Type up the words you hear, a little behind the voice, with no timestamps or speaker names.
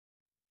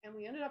And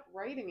we ended up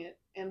writing it,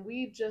 and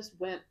we just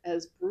went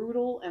as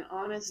brutal and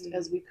honest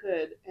as we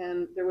could.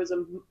 And there was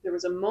a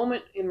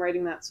moment in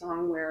writing that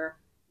song where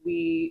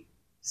we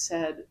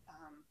said,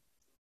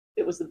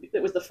 it was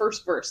the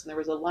first verse, and there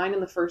was a line in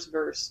the first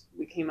verse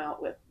we came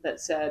out with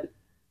that said,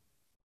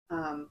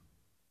 let's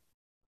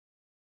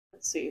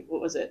see,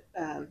 what was it?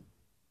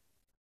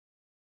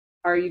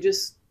 Are you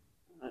just,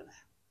 I have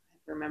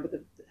to remember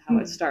how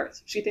it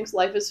starts. She thinks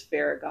life is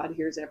fair, God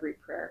hears every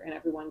prayer, and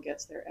everyone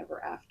gets there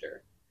ever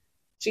after.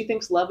 She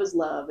thinks love is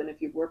love, and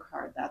if you work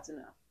hard, that's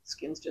enough.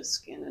 Skin's just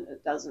skin, and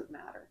it doesn't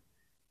matter.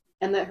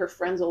 And that her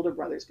friend's older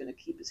brother's going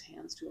to keep his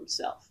hands to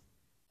himself,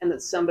 and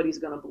that somebody's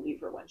going to believe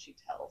her when she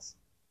tells.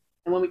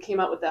 And when we came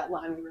out with that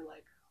line, we were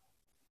like,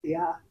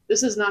 yeah,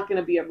 this is not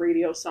going to be a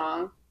radio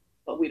song,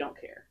 but we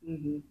don't care.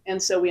 And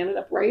so we ended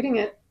up writing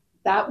it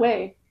that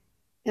way.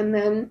 And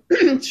then,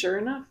 sure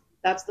enough,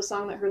 that's the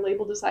song that her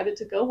label decided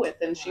to go with.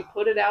 And she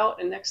put it out,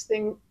 and next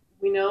thing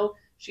we know,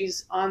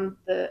 she's on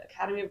the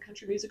Academy of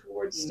Country Music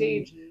Awards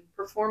stage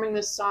performing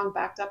this song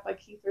backed up by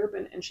Keith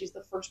Urban, and she's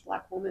the first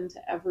Black woman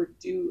to ever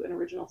do an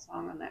original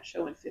song on that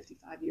show in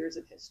 55 years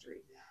of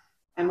history.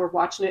 And we're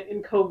watching it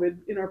in COVID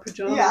in our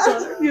pajamas,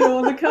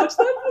 on the couch.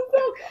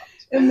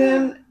 And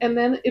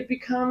then it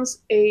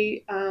becomes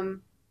a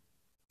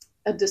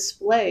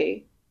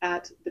display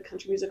at the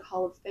Country Music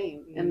Hall of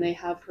Fame, and they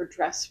have her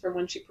dress from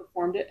when she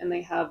performed it, and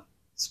they have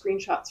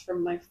screenshots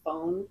from my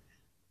phone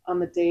on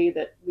the day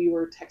that we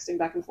were texting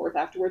back and forth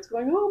afterwards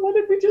going, oh, what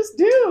did we just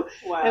do?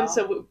 Wow. And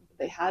so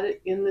they had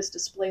it in this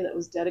display that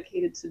was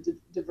dedicated to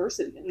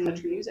diversity in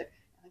country music.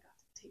 And I got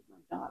to take my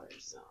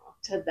daughters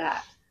to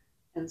that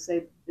and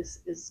say, this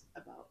is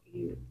about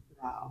you.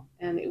 Wow.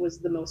 And it was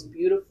the most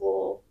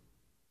beautiful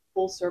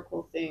full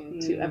circle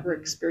thing to ever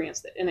experience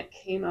that. And it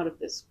came out of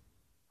this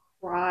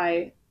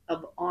cry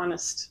of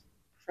honest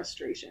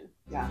frustration.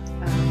 Yeah.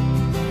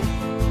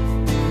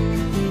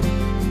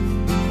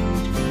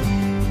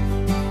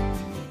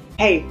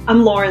 Hey,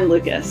 I'm Lauren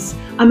Lucas.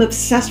 I'm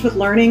obsessed with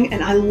learning,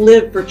 and I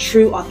live for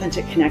true,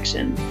 authentic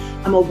connection.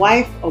 I'm a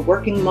wife, a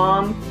working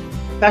mom,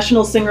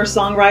 professional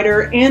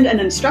singer-songwriter, and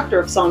an instructor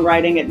of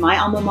songwriting at my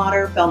alma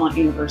mater, Belmont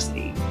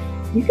University.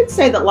 You could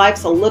say that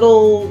life's a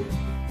little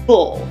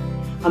full.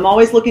 I'm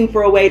always looking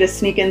for a way to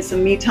sneak in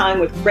some me time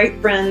with great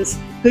friends,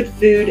 good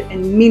food,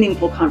 and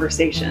meaningful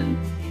conversation.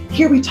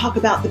 Here we talk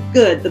about the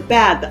good, the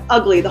bad, the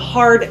ugly, the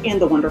hard,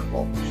 and the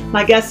wonderful.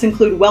 My guests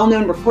include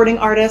well-known recording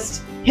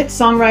artists, hit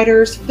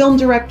songwriters, film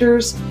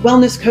directors,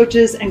 wellness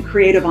coaches, and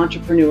creative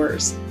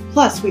entrepreneurs.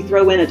 Plus, we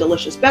throw in a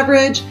delicious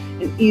beverage,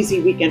 an easy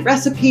weekend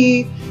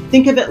recipe.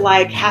 Think of it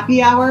like happy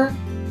hour,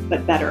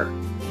 but better.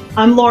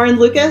 I'm Lauren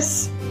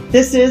Lucas.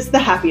 This is The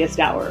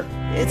Happiest Hour.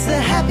 It's the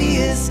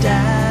happiest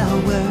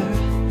hour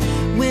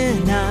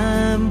when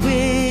I'm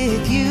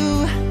with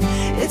you.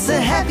 It's the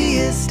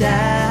happiest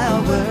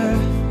hour.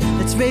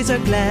 Let's raise our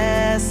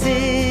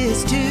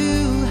glasses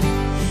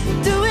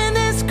to doing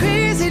this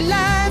crazy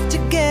life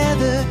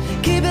together.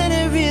 Keeping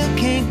it real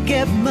can't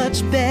get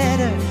much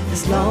better.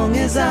 As long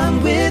as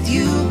I'm with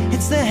you,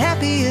 it's the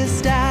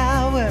happiest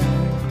hour.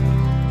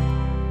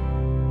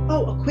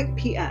 Oh, a quick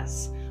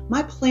PS.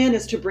 My plan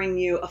is to bring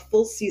you a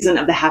full season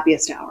of The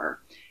Happiest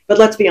Hour. But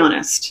let's be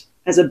honest,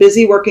 as a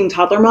busy working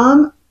toddler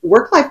mom,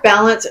 work-life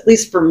balance, at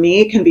least for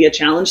me, can be a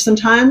challenge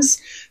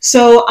sometimes.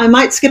 So I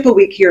might skip a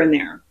week here and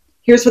there.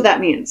 Here's what that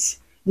means.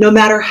 No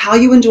matter how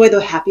you enjoy The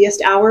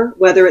Happiest Hour,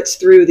 whether it's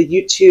through the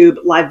YouTube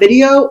live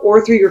video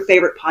or through your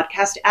favorite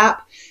podcast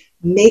app,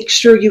 make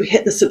sure you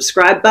hit the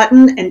subscribe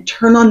button and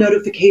turn on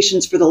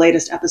notifications for the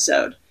latest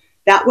episode.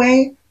 That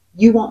way,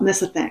 you won't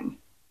miss a thing.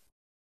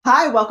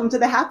 Hi, welcome to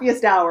The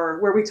Happiest Hour,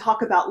 where we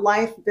talk about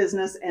life,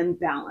 business, and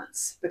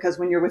balance. Because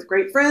when you're with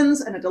great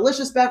friends and a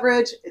delicious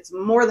beverage, it's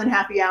more than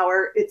happy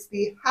hour, it's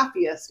the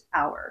happiest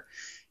hour.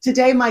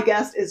 Today, my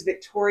guest is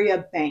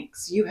Victoria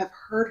Banks. You have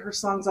heard her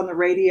songs on the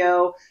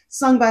radio,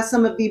 sung by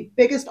some of the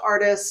biggest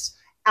artists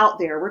out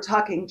there. We're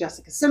talking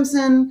Jessica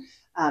Simpson,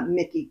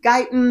 Mickey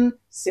Guyton,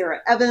 Sarah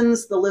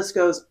Evans, the list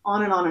goes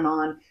on and on and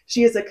on.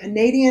 She is a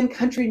Canadian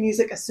Country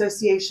Music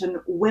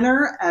Association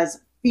winner as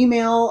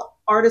Female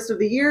Artist of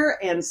the Year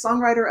and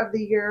Songwriter of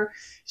the Year.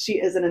 She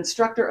is an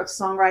instructor of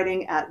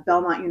songwriting at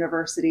Belmont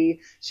University.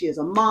 She is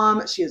a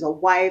mom. She is a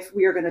wife.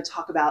 We are going to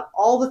talk about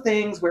all the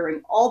things,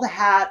 wearing all the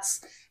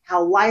hats,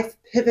 how life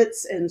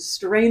pivots in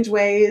strange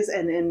ways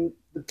and in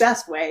the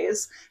best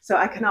ways. So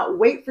I cannot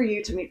wait for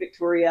you to meet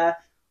Victoria.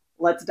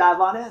 Let's dive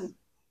on in.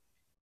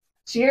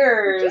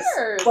 Cheers.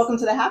 Cheers. Welcome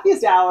to The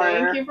Happiest Hour.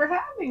 Thank you for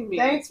having me.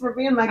 Thanks for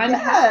being my guest. I'm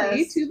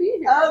happy to be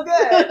here. Oh,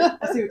 good.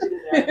 I see what you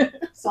did there.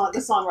 The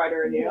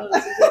songwriter in you.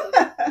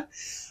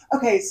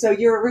 Okay, so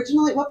you're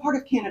originally, what part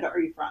of Canada are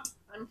you from?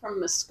 I'm from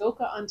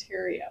Muskoka,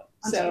 Ontario.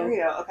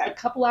 Ontario, so okay. A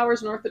couple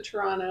hours north of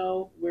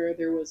Toronto where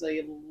there was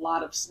a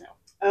lot of snow.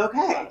 Okay.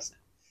 A lot of snow.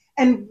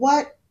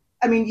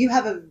 And you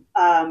have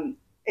a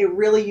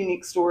really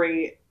unique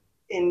story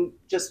in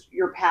just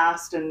your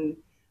past and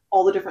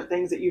all the different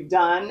things that you've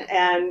done.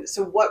 And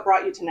so what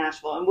brought you to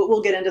Nashville? And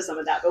we'll get into some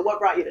of that, but what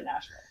brought you to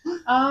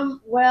Nashville?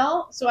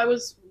 Well, so I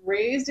was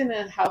raised in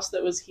a house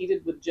that was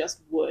heated with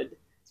just wood.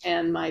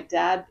 And my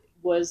dad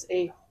was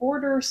a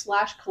hoarder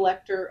 /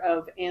 collector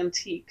of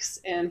antiques,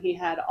 and he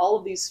had all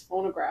of these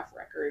phonograph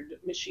record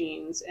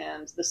machines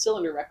and the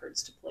cylinder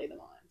records to play them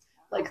on,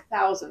 like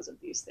thousands of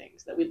these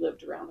things that we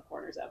lived around the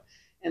corners of.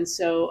 And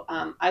so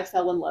I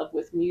fell in love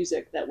with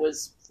music that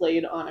was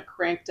played on a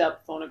cranked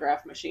up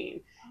phonograph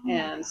machine.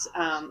 And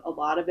a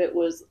lot of it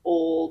was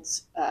old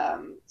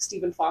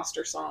Stephen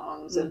Foster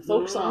songs and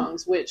folk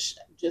songs, which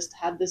just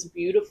had this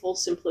beautiful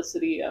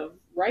simplicity of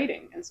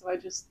writing. And so I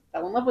just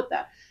fell in love with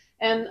that.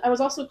 And I was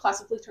also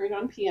classically trained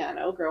on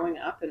piano growing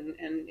up and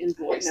in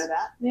voice. I didn't know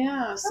that.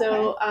 Yeah.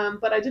 So,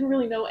 but I didn't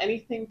really know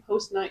anything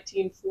post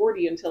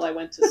 1940 until I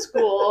went to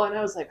school, and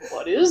I was like,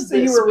 "What is this?" So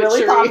you were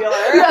really popular.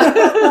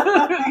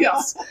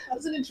 Yes, I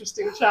was an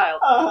interesting child.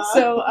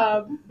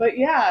 But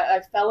yeah,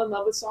 I fell in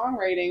love with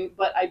songwriting,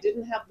 but I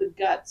didn't have the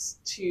guts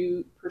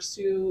to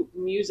pursue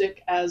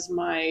music as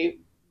my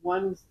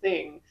one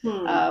thing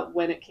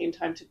when it came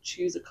time to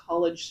choose a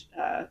college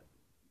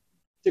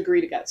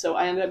degree to get. So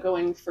I ended up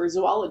going for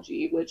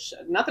zoology, which,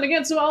 nothing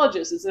against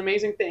zoologists, it's an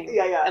amazing thing.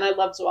 Yeah. And I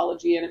loved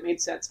zoology, and it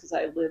made sense because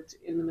I lived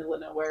in the middle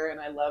of nowhere and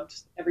I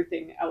loved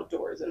everything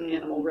outdoors and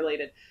animal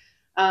related.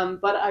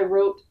 But I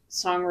wrote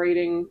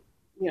songwriting,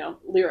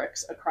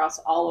 lyrics across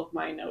all of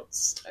my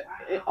notes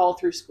all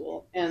through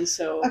school. And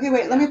so okay,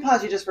 wait, let me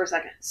pause you just for a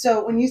second.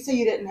 So when you say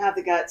you didn't have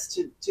the guts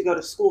to go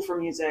to school for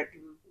music,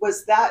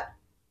 was that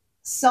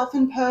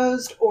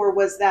self-imposed, or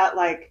was that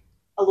like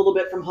a little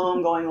bit from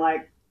home going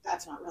like,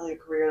 that's not really a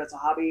career, that's a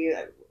hobby?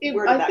 I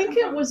think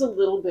it was a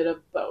little bit of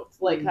both.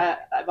 Like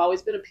I've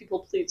always been a people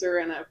pleaser,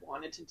 and I've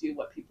wanted to do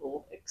what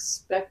people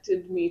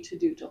expected me to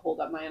do to hold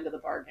up my end of the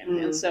bargain.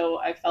 And so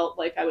I felt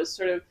like I was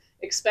sort of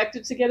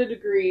expected to get a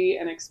degree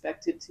and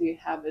expected to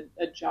have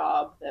a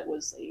job that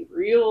was a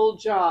real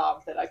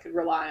job that I could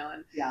rely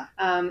on. Yeah.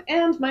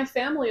 And my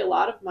family, a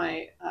lot of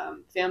my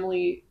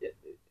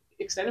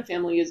extended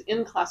family is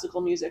in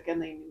classical music,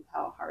 and they knew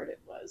how hard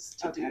it was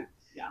to do.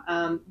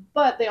 Yeah.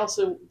 But they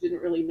also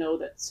didn't really know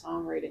that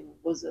songwriting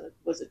was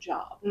a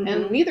job,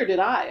 and neither did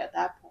I at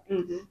that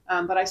point.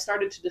 But I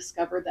started to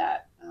discover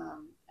that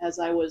as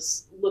I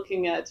was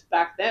looking at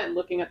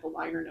the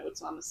liner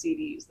notes on the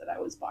CDs that I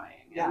was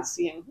buying and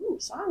seeing,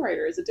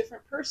 songwriter is a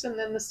different person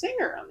than the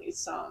singer on these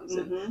songs,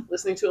 and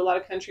listening to a lot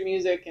of country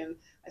music. And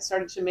I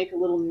started to make a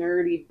little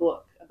nerdy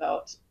book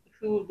about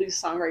who these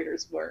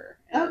songwriters were.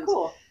 And,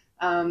 cool.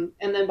 And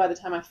then by the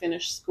time I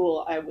finished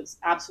school, I was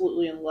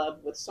absolutely in love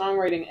with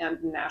songwriting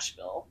and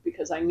Nashville,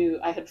 because I knew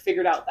I had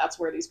figured out that's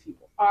where these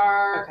people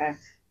are. Okay.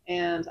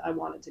 And I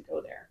wanted to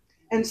go there.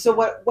 And so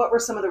what were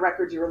some of the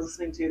records you were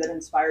listening to that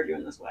inspired you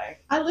in this way?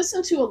 I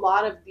listened to a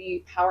lot of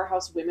the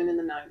powerhouse women in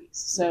the 90s.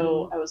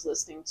 So I was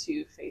listening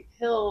to Faith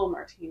Hill,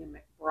 Martina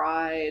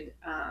McBride,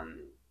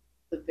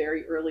 the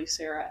very early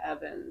Sarah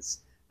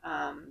Evans,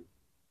 Leanne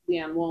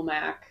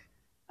Womack.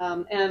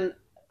 And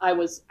I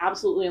was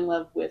absolutely in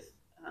love with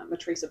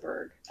Matresa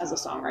Berg as a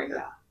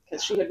songwriter,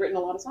 because she had written a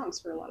lot of songs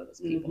for a lot of those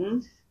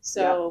people.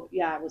 So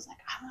I was like,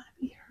 I want to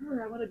be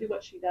her. I want to do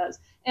what she does.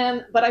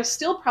 But I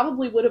still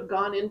probably would have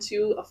gone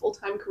into a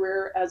full-time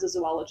career as a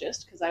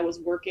zoologist, because I was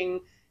working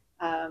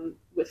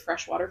with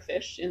freshwater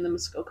fish in the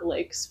Muskoka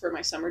Lakes for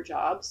my summer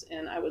jobs,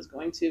 and I was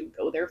going to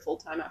go there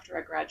full-time after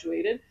I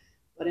graduated.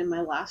 But in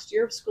my last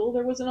year of school,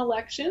 there was an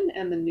election,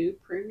 and the new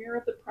premier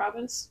of the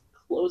province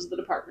closed the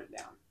department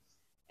down.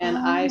 And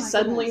I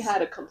suddenly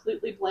had a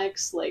completely blank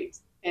slate.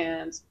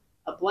 And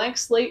a blank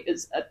slate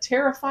is a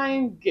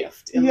terrifying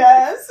gift.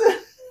 Yes.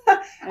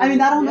 I mean,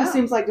 that almost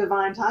seems like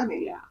divine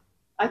timing. Yeah.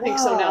 I think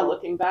so now,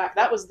 looking back.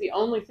 That was the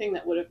only thing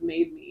that would have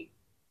made me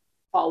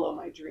follow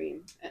my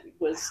dream, and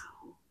was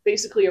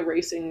basically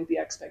erasing the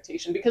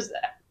expectation, because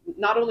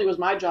not only was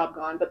my job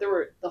gone, but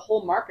the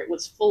whole market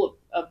was full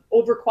of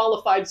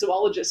overqualified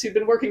zoologists who'd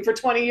been working for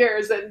 20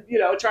 years and,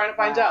 trying to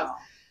find jobs.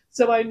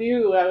 So I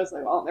knew, I was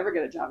like, well, I'll never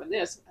get a job in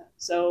this.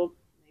 So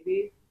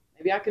maybe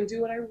I can do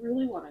what I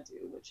really want to do,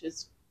 which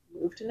is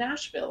move to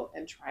Nashville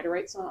and try to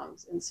write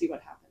songs and see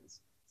what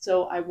happens.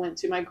 So I went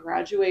to my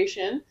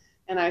graduation,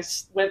 and I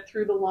went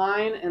through the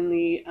line, and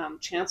the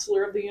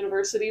chancellor of the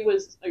University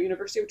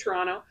of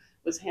Toronto,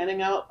 was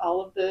handing out all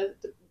of the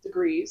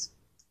degrees.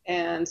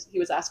 And he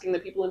was asking the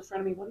people in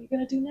front of me, what are you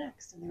going to do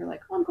next? And they were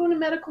like, oh, I'm going to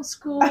medical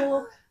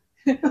school.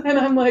 And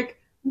I'm like,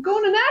 I'm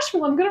going to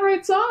Nashville. I'm going to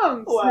write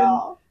songs.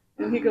 Wow.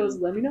 And he goes,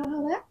 let me know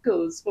how that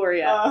goes for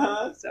you.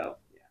 So,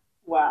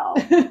 wow.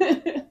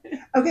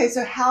 Okay,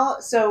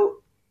 so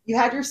you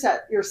had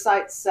your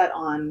sights set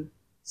on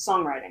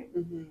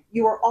songwriting.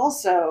 You were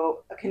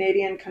also a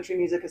Canadian Country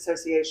Music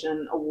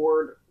Association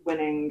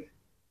award-winning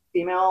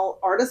Female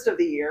Artist of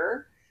the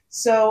Year.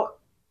 So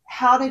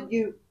how did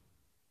you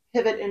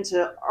pivot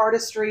into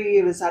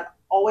artistry? Was that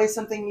always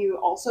something you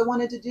also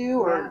wanted to do,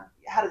 or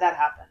how did that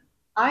happen?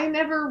 I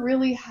never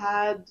really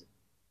had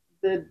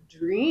the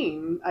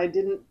dream. I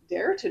didn't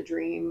dare to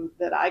dream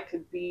that I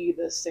could be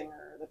the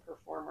singer, the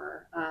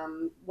performer.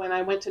 When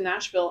I went to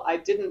Nashville, I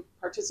didn't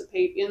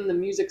participate in the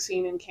music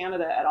scene in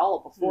Canada at all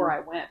before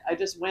I went. I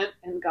just went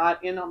and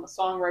got in on the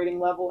songwriting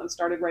level and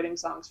started writing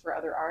songs for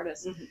other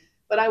artists.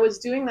 But I was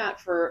doing that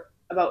for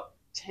about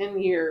 10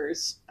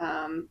 years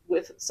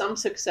with some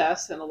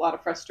success and a lot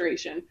of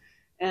frustration.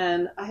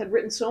 And I had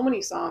written so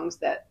many songs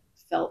that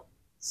felt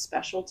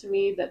special to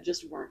me that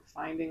just weren't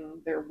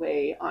finding their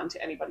way onto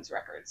anybody's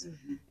records.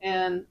 Mm-hmm.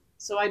 And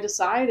so I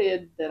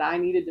decided that I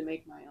needed to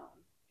make my own.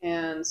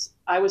 And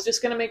I was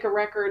just going to make a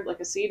record, like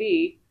a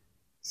CD,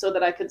 so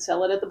that I could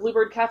sell it at the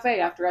Bluebird Cafe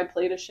after I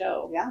played a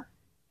show. Yeah.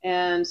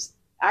 And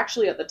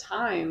actually at the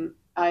time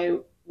I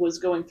was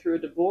going through a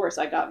divorce.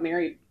 I got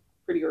married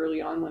pretty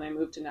early on when I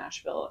moved to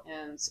Nashville,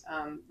 and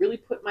really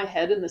put my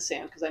head in the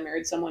sand because I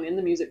married someone in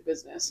the music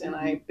business, and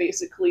mm-hmm. I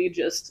basically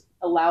just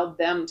allowed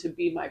them to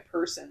be my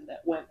person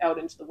that went out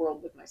into the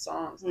world with my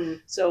songs. Mm-hmm.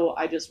 So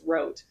I just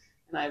wrote,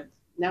 and I've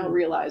now mm-hmm.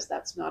 realized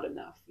that's not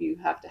enough. You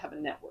have to have a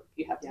network.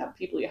 You have to have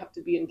people. You have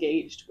to be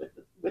engaged with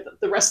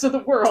the rest of the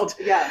world.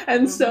 Yeah.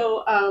 And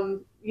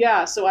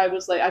mm-hmm. So I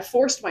was like, I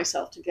forced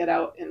myself to get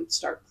out and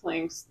start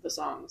playing the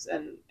songs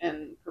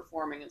and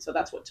performing. And so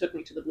that's what took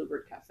me to the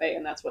Bluebird Cafe.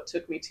 And that's what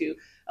took me to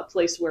a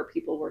place where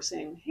people were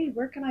saying, hey,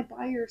 where can I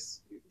buy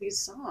these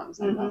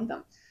songs? I mm-hmm. love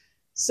them.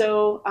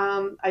 So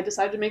I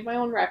decided to make my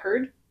own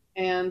record.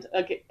 And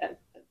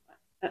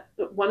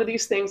one of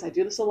these things, I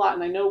do this a lot,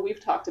 and I know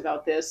we've talked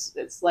about this.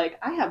 It's like,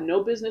 I have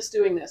no business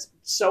doing this,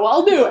 so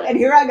I'll do it. And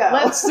here I go.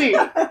 Let's see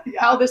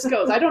how this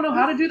goes. I don't know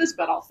how to do this,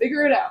 but I'll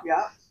figure it out.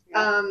 Yeah.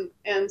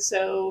 And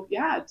so,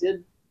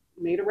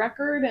 made a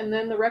record, and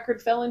then the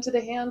record fell into the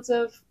hands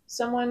of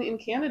someone in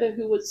Canada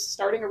who was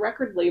starting a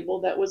record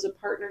label that was a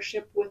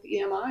partnership with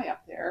EMI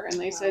up there. And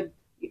they said,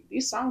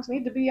 these songs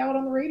need to be out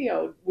on the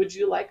radio. Would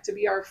you like to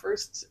be our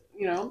first,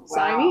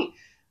 signee?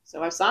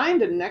 So I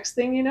signed, and next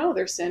thing you know,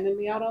 they're sending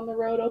me out on the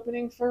road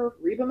opening for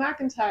Reba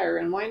McEntire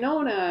and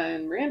Winona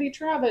and Randy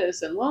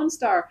Travis and Lone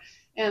Star.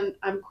 And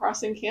I'm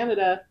crossing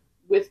Canada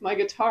with my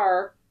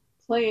guitar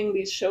playing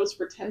these shows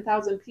for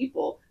 10,000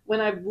 people when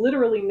I've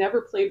literally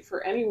never played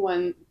for any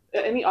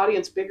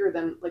audience bigger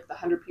than like the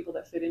 100 people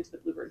that fit into the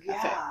Bluebird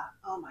Cafe. Yeah.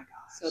 Oh my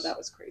gosh. So that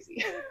was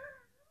crazy.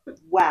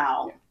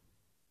 Wow. Yeah.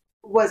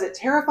 Was it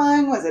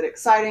terrifying? Was it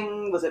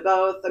exciting? Was it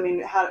both? I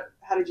mean, how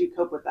did you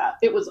cope with that?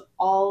 It was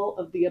all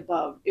of the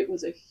above. It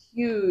was a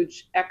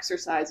huge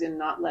exercise in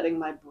not letting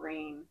my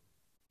brain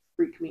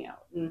freak me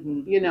out.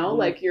 Mm-hmm. Mm-hmm.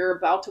 Like you're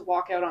about to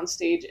walk out on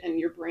stage and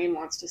your brain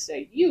wants to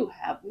say, you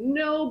have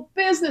no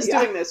business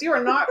doing this. You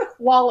are not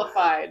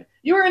qualified.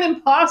 You are an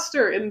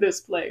imposter in this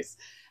place.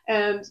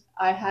 And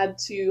I had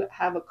to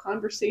have a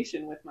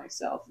conversation with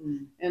myself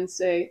and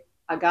say,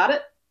 I got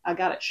it.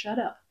 Shut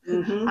up.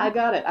 Mm-hmm. I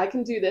got it. I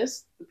can do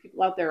this. The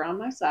people out there are on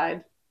my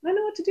side. I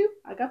know what to do.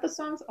 I got the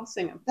songs. I'll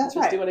sing them. That's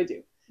I'll right. Just do what I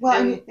do.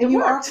 Well, and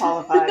you are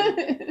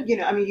qualified.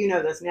 You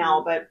know this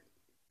now, but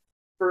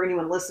for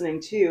anyone listening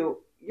too,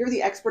 you're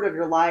the expert of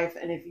your life.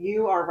 And if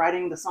you are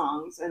writing the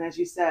songs, and as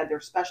you said, they're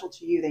special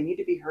to you, they need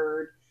to be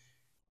heard.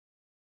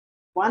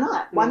 Why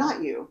not? Why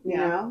not you? You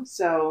know?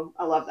 So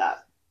I love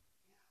that.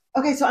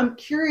 Okay. So I'm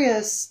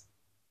curious,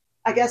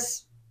 I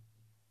guess,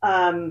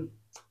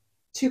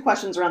 two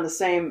questions around the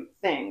same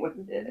thing with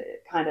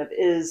kind of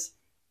is,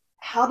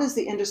 how does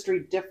the industry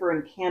differ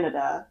in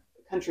Canada,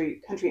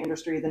 country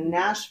industry, than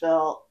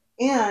Nashville?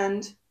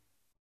 And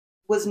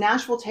was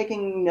Nashville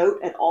taking note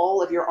at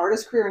all of your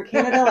artist career in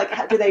Canada?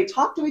 Like, do they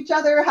talk to each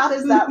other? How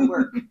does that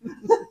work?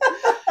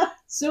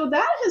 So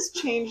that has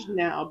changed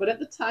now, but at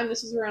the time,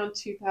 this was around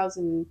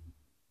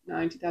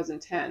 2009,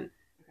 2010.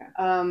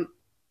 Okay.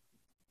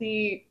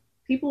 The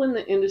people in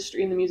the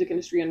music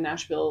industry in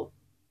Nashville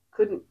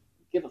couldn't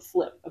give a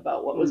flip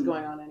about what was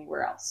going on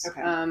anywhere else.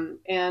 Okay.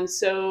 And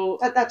so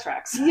that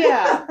tracks.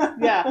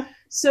 Yeah.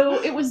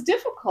 So it was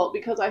difficult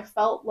because I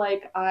felt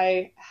like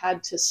I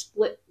had to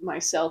split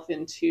myself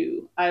in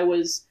two. I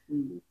was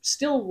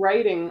still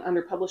writing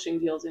under publishing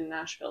deals in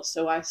Nashville.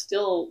 So I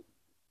still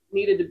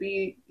needed to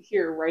be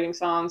here writing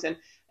songs.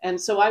 And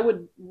so I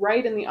would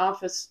write in the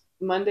office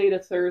Monday to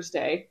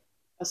Thursday,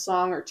 a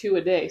song or two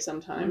a day,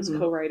 sometimes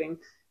co-writing.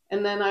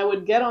 And then I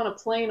would get on a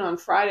plane on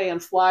Friday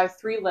and fly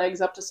 3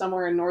 legs up to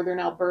somewhere in northern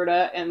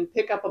Alberta and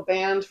pick up a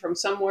band from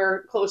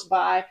somewhere close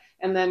by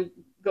and then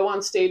go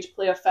on stage,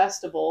 play a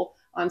festival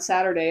on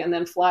Saturday, and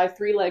then fly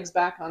 3 legs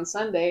back on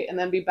Sunday and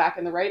then be back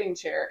in the writing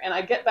chair. And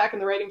I'd get back in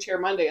the writing chair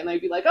Monday and they'd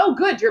be like, oh,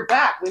 good, you're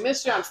back. We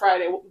missed you on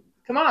Friday.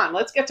 Come on,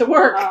 let's get to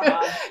work.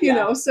 You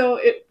know,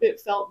 so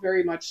it felt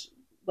very much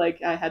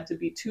like I had to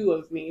be two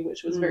of me,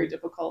 which was very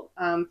difficult.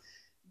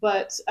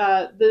 But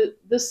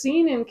the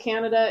scene in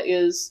Canada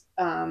is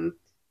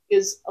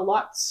a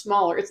lot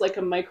smaller. It's like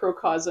a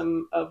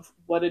microcosm of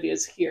what it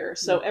is here.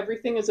 So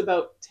everything is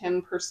about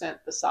 10%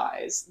 the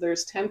size.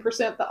 There's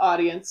 10% the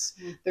audience.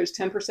 There's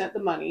 10% the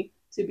money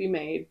to be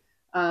made.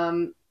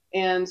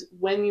 And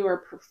when you are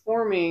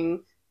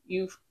performing,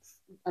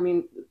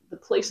 the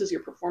places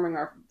you're performing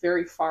are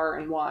very far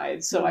and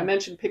wide. So I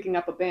mentioned picking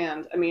up a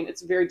band. I mean,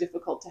 it's very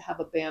difficult to have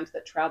a band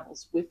that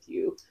travels with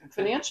you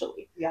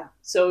financially. Yeah.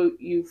 So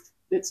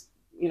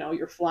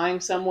you're flying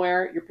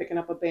somewhere, you're picking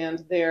up a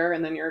band there,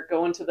 and then you're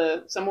going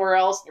to somewhere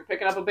else, and you're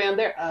picking up a band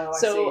there. Oh,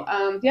 so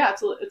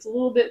it's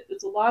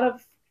a lot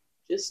of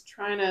just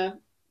trying to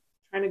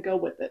go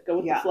with it, go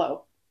with the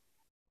flow.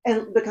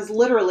 And because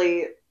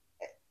literally,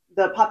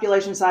 the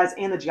population size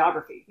and the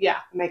geography. Yeah.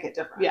 Make it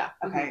different. Yeah.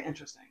 Okay.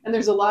 Interesting. And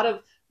there's a lot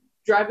of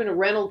driving a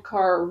rental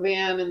car or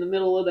van in the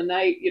middle of the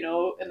night, you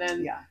know, and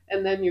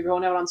then you're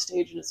going out on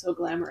stage and it's so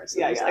glamorous.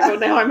 And it's like, oh,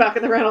 now I'm back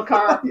in the rental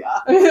car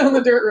on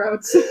the dirt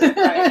roads.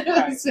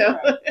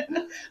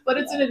 But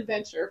it's an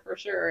adventure for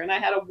sure. And I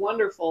had a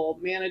wonderful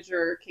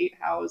manager, Kate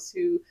House,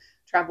 who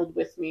traveled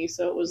with me.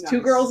 So it was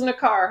two girls in a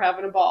car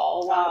having a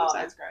ball. Oh,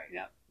 that's great.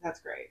 Yeah. That's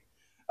great.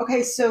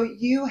 Okay. So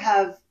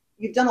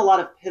you've done a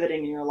lot of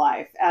pivoting in your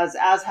life, as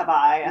have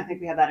I. I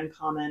think we have that in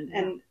common.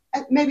 And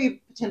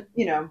maybe,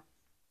 you know,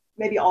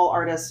 maybe all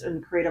artists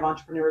and creative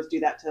entrepreneurs do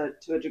that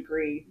to a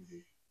degree.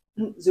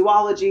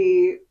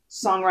 Zoology,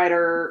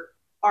 songwriter,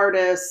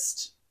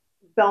 artist,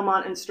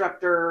 Belmont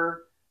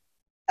instructor,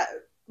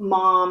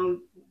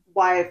 mom,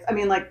 wife. I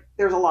mean, like,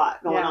 there's a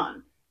lot going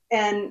on.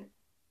 And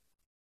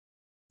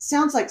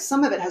sounds like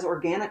some of it has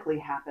organically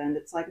happened.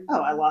 It's like,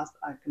 oh,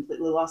 I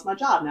completely lost my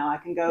job. Now I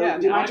can go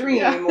do my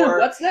dream. Or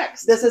what's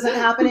next? This isn't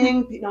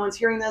happening. No one's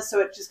hearing this.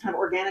 So it's just kind of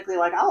organically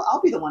like, I'll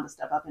be the one to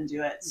step up and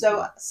do it.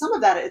 So some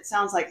of that, it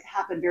sounds like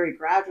happened very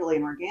gradually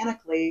and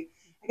organically.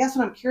 I guess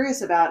what I'm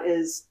curious about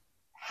is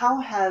how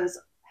have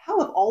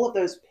all of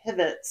those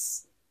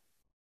pivots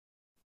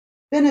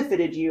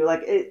benefited you?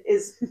 Like,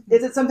 is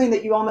it something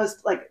that you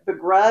almost like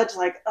begrudge,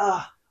 like,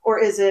 or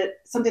is it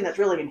something that's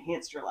really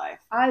enhanced your life?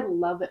 I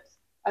love it.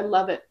 I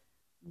love it.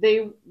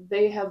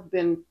 They have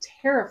been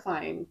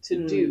terrifying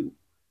to do.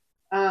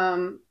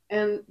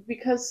 And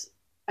because,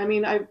 I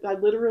mean, I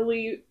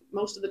literally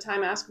most of the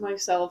time ask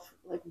myself,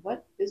 like,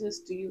 what business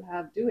do you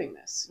have doing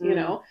this? You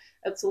know,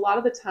 it's a lot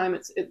of the time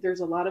there's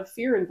a lot of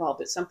fear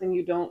involved. It's something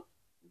you don't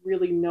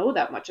really know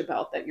that much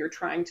about that you're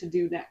trying to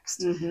do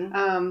next.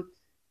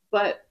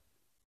 But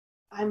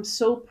I'm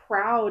so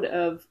proud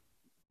of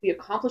the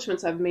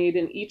accomplishments I've made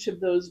in each of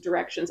those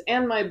directions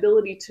and my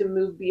ability to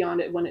move beyond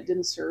it when it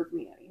didn't serve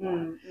me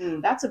anymore.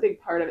 That's a big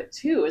part of it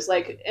too, is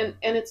like, and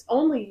it's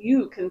only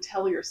you can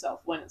tell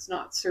yourself when it's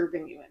not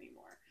serving you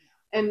anymore.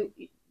 And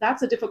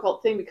that's a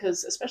difficult thing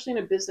because especially in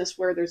a business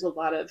where there's a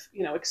lot of,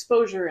 you know,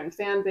 exposure and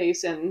fan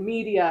base and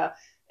media,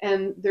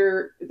 and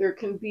there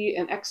can be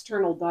an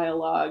external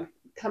dialogue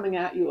coming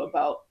at you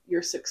about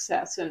your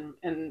success and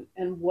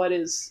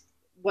what's,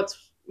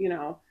 you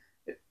know,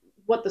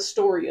 what the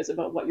story is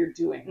about what you're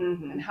doing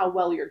and how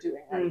well you're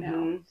doing right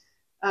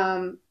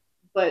now.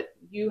 But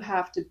you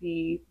have to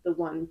be the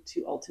one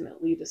to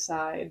ultimately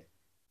decide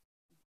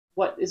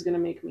what is going to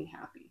make me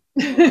happy.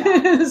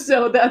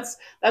 So that's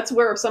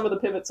where some of the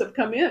pivots have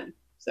come in.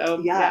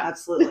 So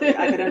absolutely.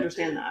 I can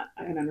understand that.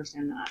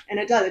 And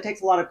it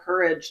takes a lot of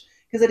courage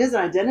because it is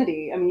an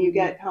identity. I mean, you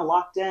get kind of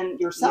locked in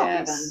yourself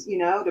even, you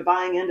know, to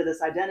buying into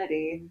this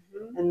identity.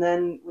 And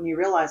then when you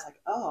realize like,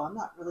 oh, I'm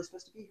not really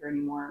supposed to be here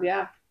anymore.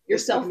 Yeah. Your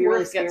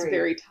self-worth gets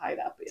very tied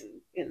up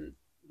in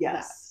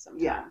that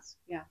sometimes.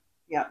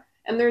 Yeah.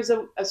 And there's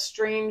a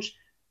strange,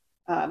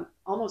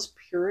 almost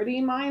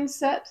purity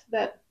mindset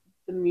that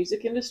the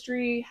music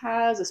industry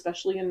has,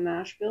 especially in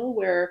Nashville,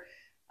 where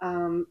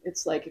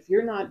it's like, if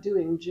you're not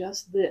doing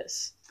just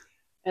this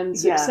and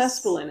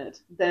successful in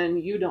it, then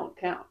you don't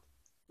count.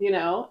 You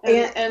know,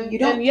 and you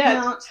don't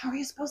count. How are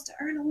you supposed to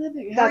earn a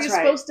living? How are you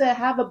supposed to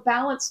have a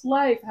balanced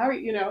life? How are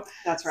you know?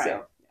 That's right.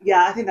 So,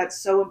 yeah, I think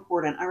that's so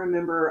important. I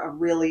remember a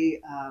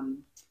really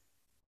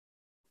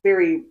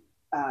very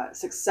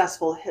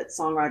successful hit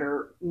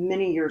songwriter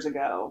many years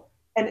ago.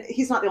 And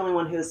he's not the only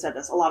one who has said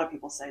this. A lot of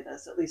people say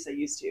this, at least they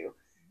used to.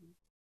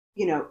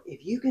 You know,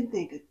 if you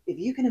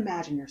can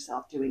imagine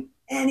yourself doing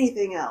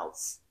anything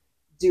else,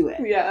 do it.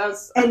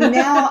 Yes. And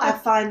now I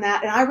find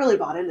that, and I really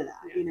bought into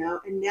that, you know,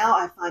 and now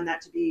I find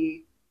that to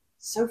be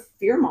so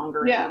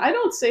fear-mongering. Yeah, I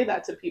don't say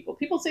that to people.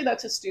 People say that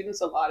to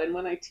students a lot, and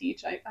when I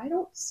teach, I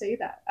don't say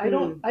that. I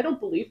don't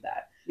believe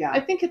that. Yeah. I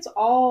think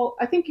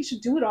you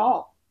should do it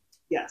all.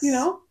 Yes. You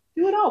know,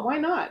 do it all. Why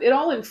not? It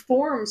all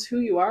informs who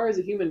you are as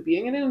a human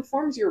being, and it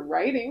informs your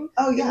writing.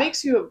 Oh yeah. It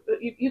makes you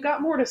you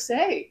got more to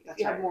say if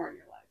you have more in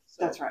your life.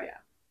 So, that's right. Yeah.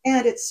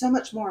 And it's so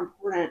much more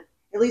important.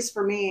 At least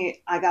for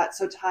me, I got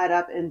so tied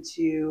up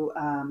into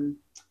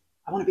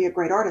I want to be a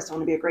great artist. I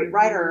want to be a great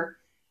writer.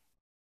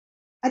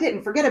 I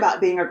didn't forget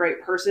about being a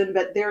great person,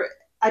 but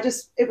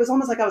it was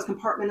almost like I was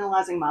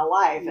compartmentalizing my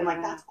life and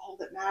like, that's all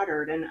that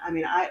mattered. And I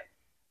mean, I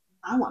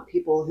want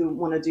people who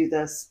want to do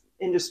this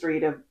industry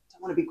to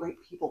want to be great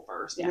people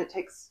first. And it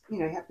takes, you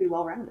know, you have to be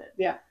well-rounded.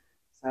 Yeah.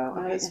 So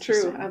that's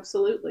true.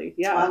 Absolutely.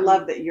 Yeah. So I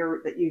love that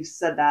you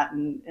said that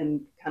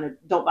and kind of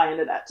don't buy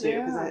into that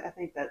too. Because I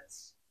think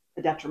that's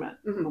a detriment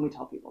when we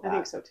tell people that. I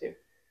think so too.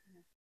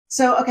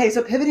 So, okay,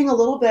 so pivoting a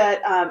little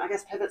bit, I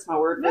guess pivot's my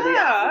word for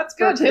that's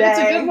good. Pivot's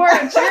a good word.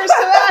 Cheers to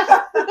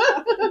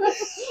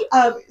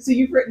that. So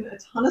you've written a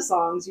ton of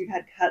songs. You've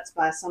had cuts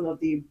by some of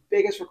the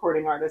biggest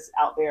recording artists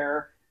out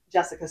there,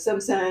 Jessica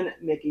Simpson,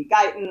 Mickey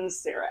Guyton,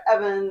 Sarah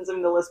Evans, I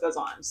mean, the list goes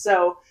on.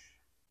 So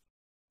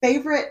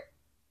favorite,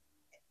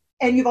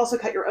 and you've also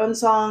cut your own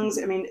songs.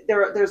 I mean,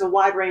 there's a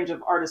wide range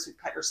of artists who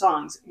cut your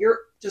songs. You're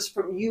just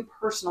from you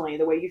personally,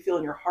 the way you feel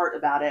in your heart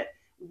about it,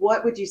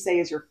 what would you say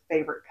is your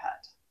favorite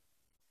cut?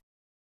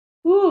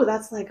 Ooh,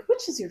 that's like,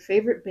 which is your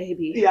favorite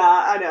baby? Yeah,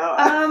 I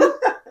know.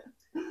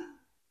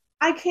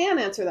 I can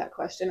answer that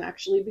question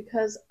actually,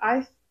 because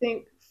I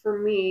think for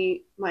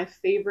me, my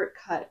favorite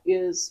cut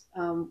is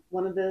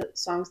one of the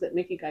songs that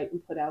Mickey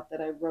Guyton put out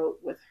that I wrote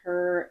with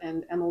her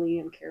and Emily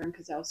and Karen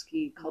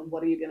Kozowski called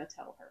 "What Are You Gonna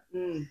Tell Her?"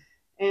 Mm.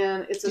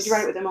 And it's Did you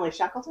write it with Emily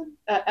Shackleton?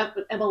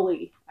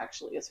 Emily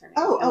actually is her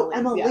name.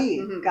 Emily.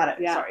 Yeah. Mm-hmm. Got it.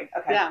 Yeah. Sorry.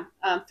 Okay.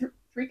 Yeah.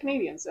 Three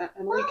Canadians.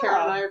 Emily,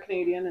 Karen, and I are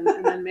Canadian,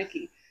 and then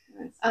Mickey.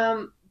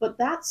 Nice. But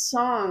that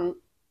song,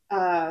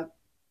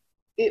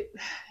 it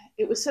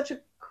was such a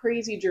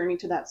crazy journey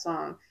to that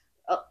song.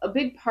 A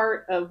big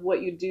part of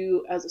what you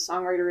do as a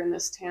songwriter in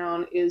this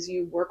town is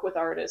you work with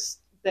artists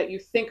that you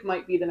think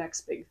might be the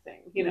next big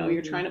thing. You know,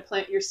 you're trying to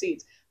plant your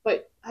seeds.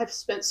 But I've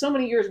spent so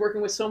many years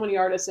working with so many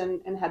artists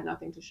and had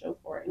nothing to show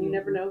for it. And you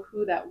never know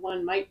who that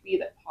one might be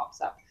that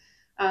pops up.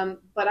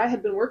 But I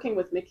had been working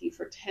with Mickey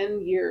for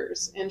 10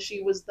 years, and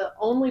she was the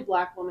only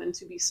Black woman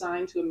to be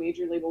signed to a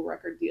major label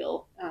record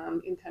deal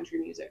in country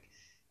music.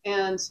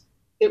 And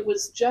it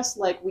was just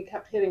like we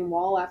kept hitting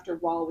wall after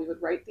wall. We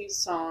would write these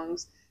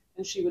songs,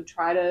 and she would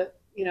try to,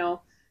 you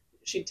know,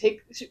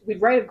 we'd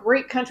write a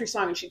great country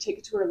song, and she'd take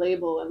it to her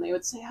label, and they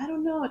would say, I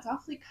don't know, it's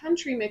awfully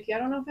country, Mickey. I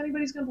don't know if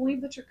anybody's going to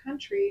believe that you're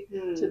country,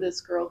 to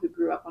this girl who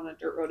grew up on a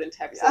dirt road in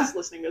Texas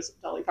listening to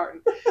Dolly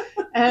Parton.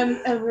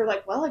 And we were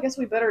like, well, I guess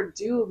we better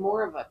do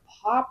more of a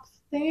pop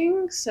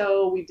thing.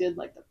 So we did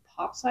like the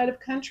pop side of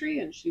country,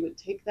 and she would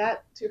take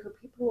that to her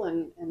people,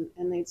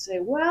 and they'd say,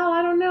 well,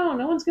 I don't know,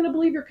 no one's going to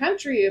believe your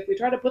country if we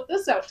try to put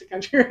this out to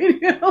country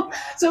radio.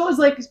 So it was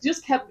like,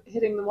 just kept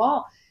hitting the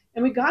wall.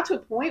 And we got to a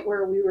point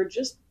where we were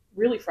just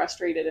really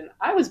frustrated, and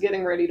I was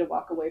getting ready to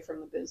walk away from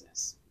the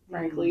business,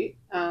 frankly.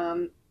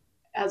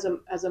 As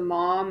a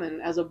mom and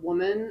as a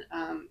woman,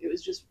 it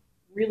was just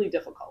really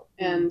difficult.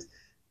 And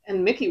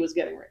Mickey was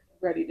getting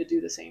ready to do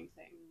the same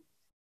thing.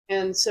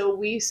 And so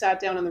we sat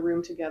down in the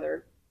room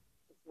together,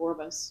 the four of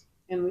us,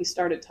 and we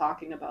started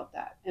talking about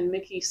that. And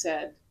Mickey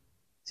said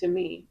to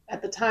me,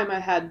 at the time I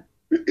had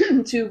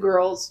two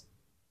girls,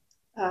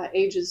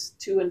 ages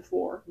 2 and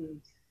 4.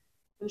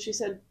 And she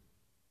said,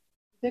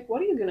 Vic,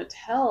 what are you going to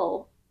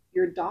tell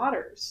your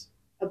daughters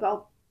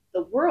about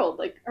the world?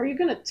 Like, are you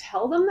going to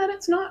tell them that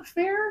it's not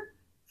fair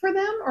for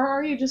them, or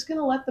are you just going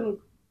to let them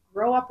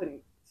grow up and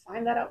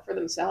find that out for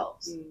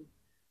themselves?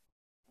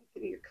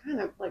 You're kind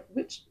of like,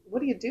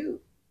 what do you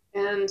do?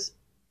 And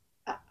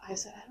I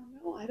said,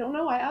 I don't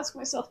know. I ask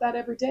myself that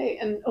every day.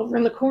 And over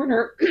in the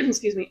corner,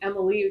 excuse me,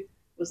 Emily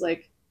was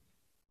like,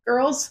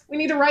 girls, we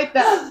need to write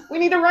that. We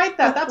need to write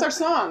that. That's our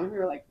song. And we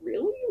were like,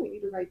 really? We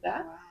need to write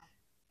that? Wow.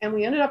 And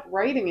we ended up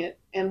writing it,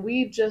 and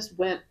we just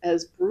went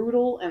as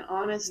brutal and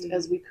honest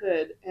as we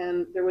could.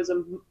 And there was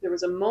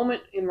a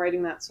moment in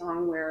writing that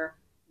song where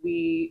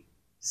we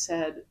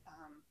said,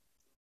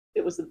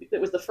 it was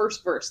the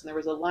first verse, and there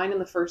was a line in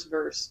the first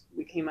verse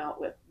we came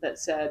out with that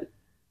said,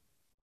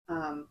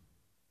 let's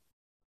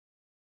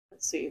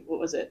see, what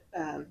was it?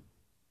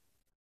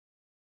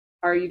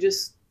 Are you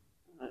just,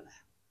 I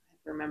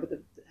remember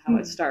how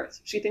it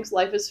starts. She thinks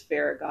life is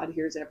fair, God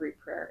hears every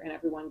prayer, and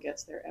everyone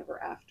gets there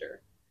ever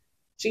after.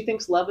 She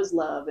thinks love is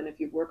love, and if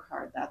you work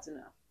hard, that's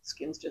enough.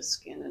 Skin's just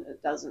skin, and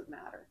it doesn't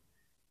matter.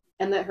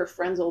 And that her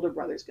friend's older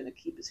brother's going to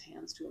keep his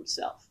hands to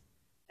himself,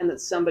 and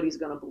that somebody's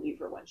going to believe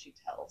her when she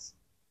tells.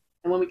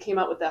 And when we came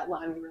out with that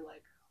line, we were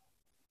like,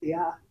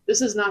 yeah,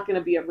 this is not going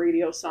to be a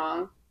radio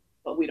song,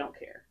 but we don't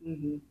care.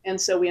 And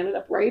so we ended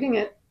up writing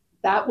it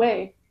that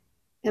way.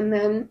 And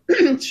then,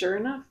 sure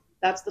enough,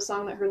 that's the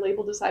song that her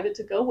label decided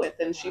to go with.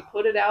 And she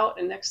put it out,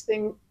 and next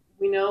thing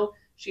we know,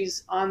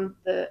 she's on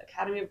the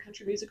Academy of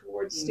Country Music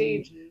Awards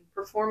stage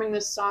performing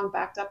this song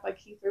backed up by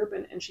Keith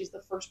Urban, and she's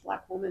the first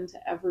Black woman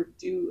to ever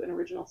do an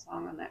original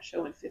song on that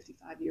show in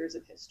 55 years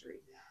of history.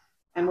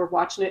 And we're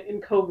watching it in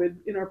COVID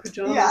in our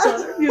pajamas,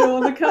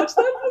 on the couch.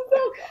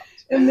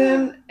 And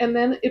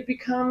then it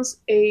becomes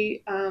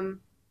a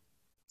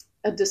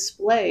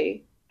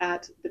display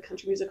at the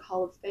Country Music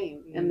Hall of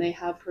Fame, and they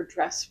have her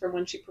dress from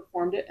when she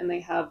performed it, and they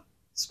have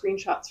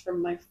screenshots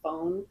from my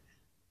phone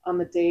on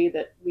the day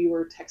that we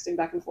were texting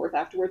back and forth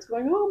afterwards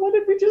going, oh, what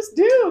did we just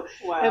do?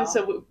 Wow. And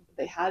so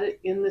they had it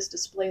in this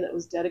display that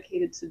was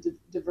dedicated to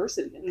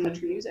diversity in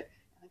country music.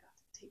 And I got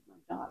to take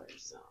my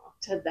daughters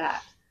to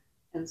that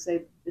and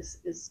say, this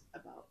is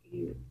about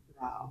you.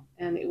 Wow.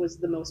 And it was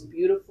the most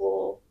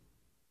beautiful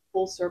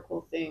full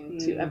circle thing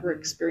to ever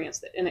experience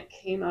that. And it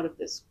came out of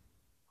this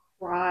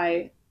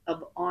cry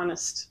of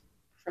honest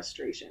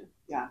frustration.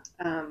 Yeah.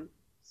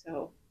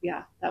 So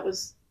yeah,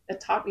 it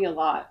taught me a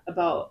lot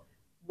about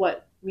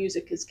what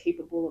music is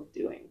capable of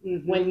doing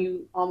when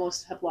you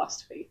almost have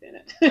lost faith in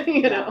it.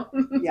 you know?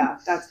 Yeah,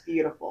 that's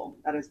beautiful.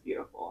 That is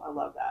beautiful. I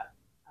love that.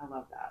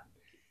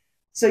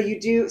 So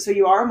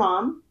you are a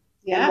mom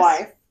and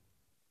wife.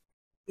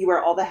 You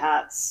wear all the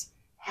hats.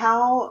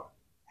 How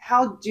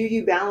do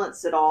you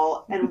balance it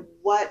all? And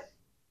what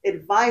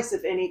advice,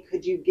 if any,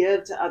 could you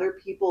give to other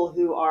people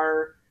who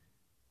are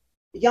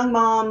young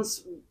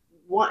moms,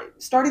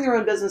 starting their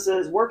own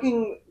businesses,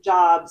 working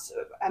jobs?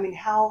 I mean,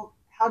 how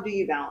do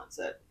you balance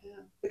it?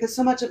 Yeah. because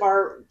so much of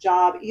our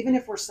job, even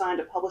if we're signed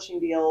to publishing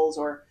deals,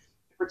 or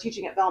if we're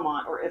teaching at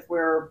Belmont, or if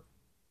we're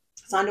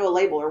signed to a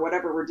label or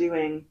whatever we're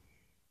doing,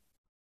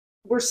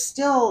 we're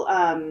still,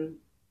 I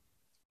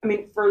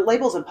mean, for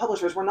labels and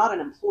publishers, we're not an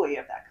employee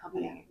of that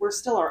company. Yeah. We're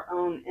still our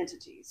own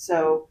entity.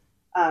 So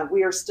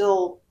we are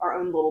still our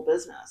own little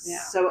business. Yeah.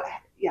 So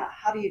yeah,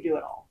 how do you do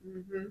it all?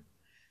 Mm-hmm.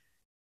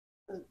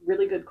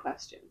 Really good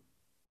question.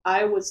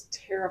 I was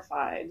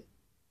terrified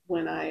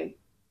when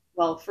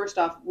well, first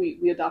off,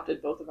 we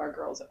adopted both of our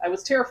girls. I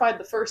was terrified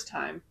the first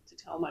time to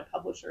tell my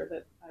publisher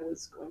that I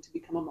was going to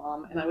become a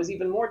mom. And I was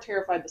even more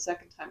terrified the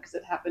second time because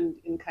it happened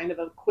in kind of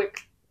a quick,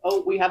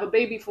 oh, we have a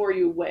baby for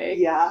you way.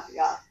 Yeah,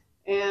 yeah.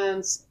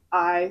 And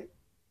I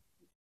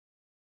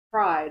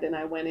cried, and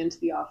I went into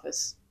the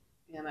office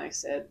and I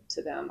said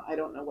to them, I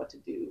don't know what to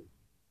do.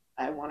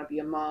 I want to be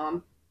a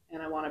mom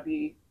and I want to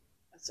be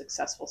a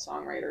successful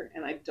songwriter,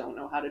 and I don't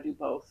know how to do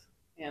both.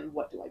 And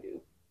what do I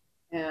do?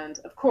 And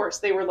of course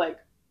they were like,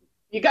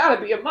 you got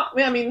to be a mom.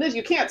 I mean,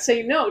 you can't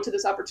say no to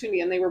this opportunity.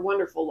 And they were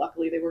wonderful.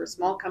 Luckily, they were a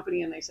small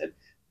company, and they said,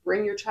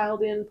 bring your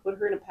child in, put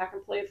her in a pack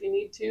and play if you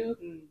need to,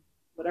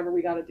 whatever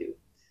we got to do,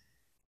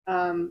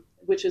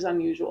 which is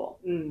unusual.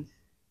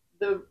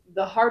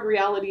 The hard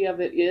reality of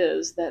it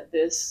is that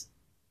this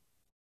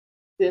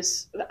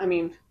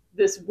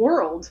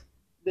world,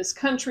 this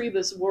country,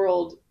 this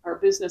world, our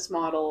business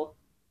model,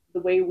 the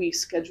way we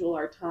schedule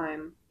our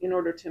time in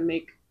order to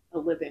make a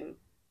living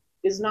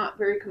is not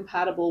very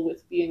compatible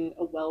with being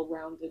a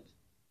well-rounded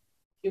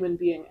human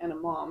being and a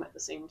mom at the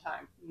same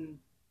time.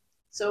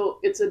 So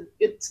it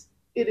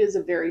is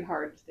a very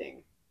hard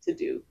thing to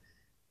do.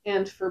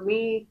 And for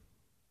me,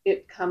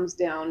 it comes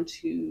down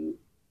to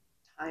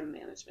time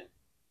management,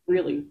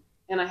 really.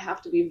 And I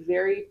have to be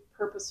very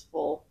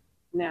purposeful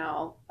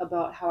now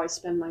about how I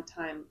spend my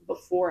time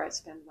before I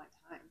spend my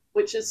time,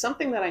 which is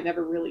something that I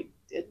never really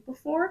did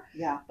before.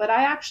 Yeah. But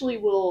I actually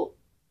will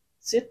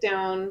sit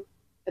down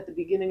at the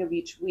beginning of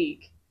each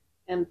week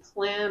and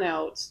plan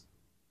out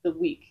the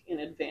week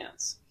in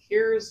advance.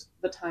 Here's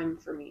the time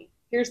for me.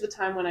 Here's the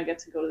time when I get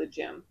to go to the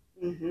gym.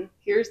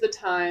 Here's the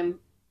time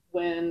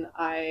when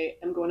I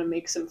am going to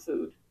make some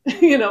food,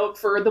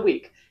 for the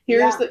week.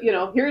 Here's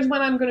here's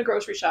when I'm going to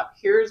grocery shop.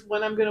 Here's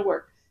when I'm going to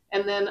work.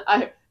 And then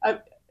I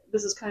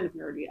this is kind of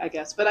nerdy, I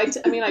guess, but I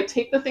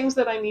take the things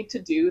that I need to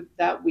do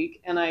that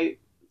week and I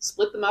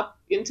split them up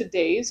into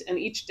days, and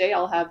each day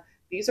I'll have,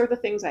 these are the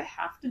things I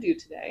have to do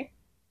today,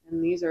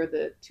 and these are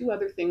the 2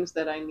 other things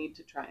that I need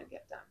to try and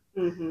get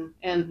done.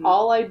 And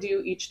all I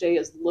do each day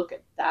is look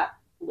at that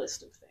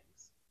list of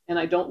things, and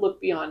I don't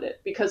look beyond it,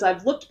 because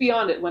I've looked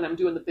beyond it when I'm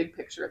doing the big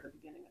picture at the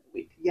beginning of the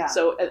week. Yeah.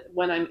 So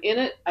when I'm in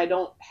it, I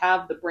don't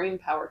have the brain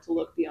power to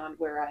look beyond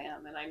where I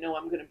am, and I know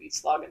I'm going to be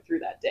slogging through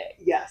that day.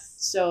 Yes.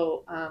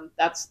 So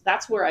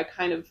that's where I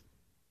kind of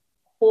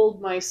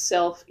hold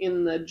myself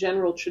in the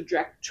general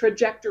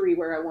trajectory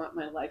where I want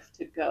my life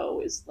to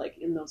go, is like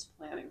in those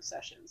planning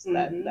sessions,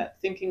 that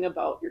thinking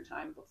about your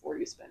time before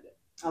you spend it.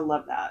 I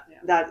love that. Yeah.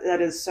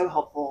 That is so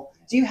helpful.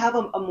 Do you have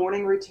a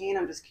morning routine?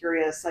 I'm just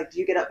curious. Like, do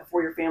you get up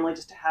before your family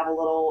just to have a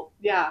little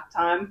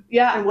time?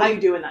 Yeah. And what do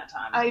you do in that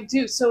time? I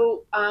do.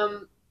 So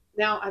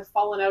now I've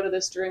fallen out of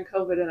this during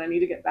COVID, and I need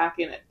to get back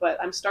in it, but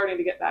I'm starting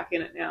to get back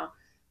in it now.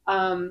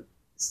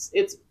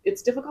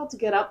 It's difficult to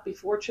get up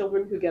before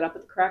children who get up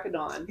at the crack of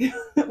dawn.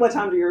 What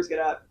time do yours get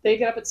up? They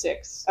get up at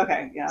 6.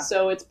 Okay, yeah.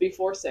 So it's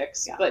before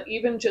 6. Yeah. But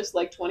even just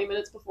like 20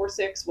 minutes before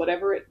 6,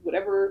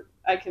 whatever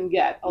I can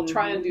get, I'll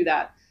try and do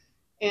that.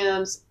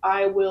 And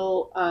I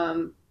will,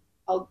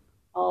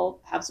 I'll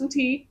have some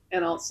tea,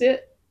 and I'll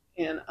sit,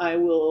 and I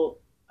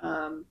will,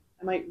 I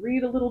might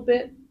read a little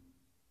bit.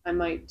 I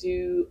might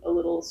do a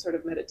little sort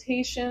of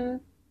meditation.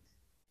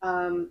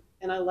 And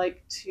I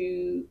like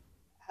to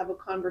have a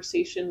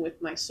conversation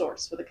with my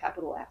source with a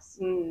capital S,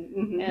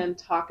 and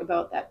talk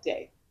about that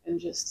day,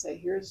 and just say,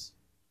 here's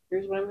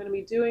what I'm going to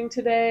be doing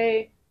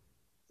today.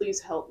 Please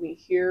help me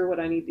hear what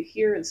I need to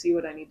hear and see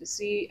what I need to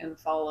see and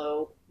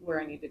follow where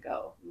I need to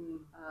go.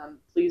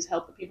 Please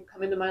help the people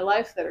come into my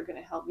life that are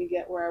going to help me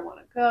get where I want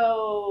to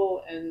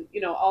go, and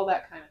all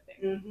that kind of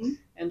thing.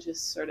 And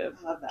just sort of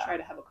try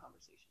to have a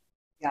conversation.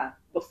 Yeah.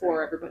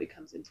 Before everybody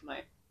comes into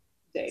my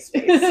day.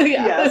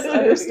 Yes,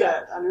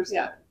 understood.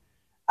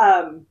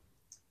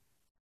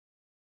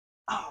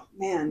 Oh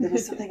man, there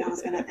was something I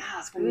was going to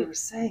ask when you were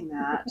saying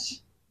that. Let's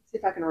see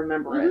if I can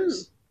remember it.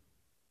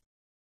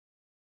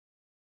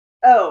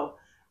 Oh,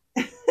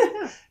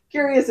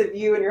 curious if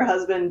you and your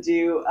husband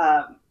do,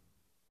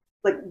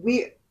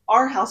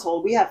 our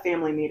household, we have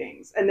family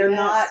meetings, and they're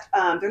not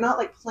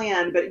like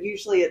planned, but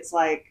usually it's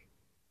like,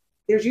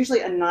 there's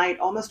usually a night,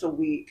 almost a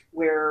week,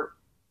 where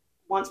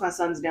once my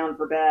son's down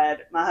for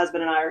bed, my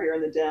husband and I are here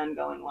in the den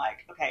going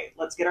like, okay,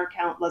 let's get our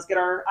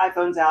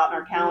iPhones out and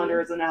our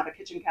calendars, and I have a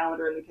kitchen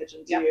calendar in the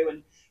kitchen too.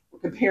 And we're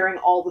comparing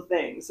all the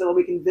things so that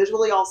we can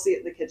visually all see it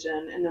in the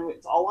kitchen. And then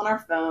it's all on our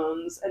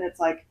phones. And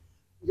it's like,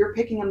 you're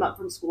picking them up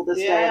from school this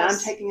day, and I'm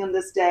taking them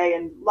this day,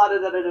 and la da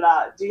da da da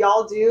da. Do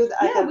y'all do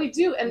that? Yeah, we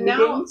do. And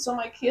now, so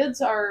my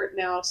kids are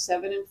now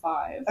 7 and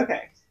 5.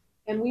 Okay.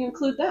 And we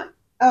include them.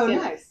 Oh,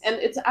 nice. And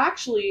it's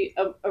actually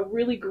a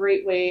really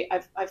great way.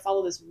 I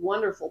follow this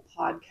wonderful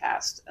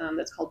podcast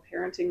that's called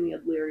Parenting the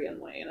Adlerian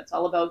Way, and it's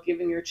all about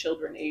giving your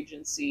children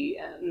agency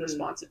and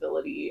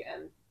responsibility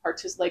and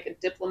like a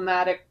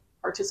diplomatic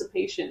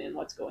participation in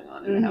what's going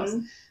on in the house.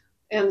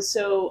 And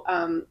so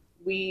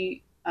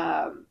we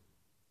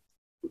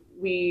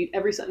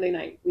every Sunday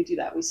night we do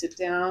that. We sit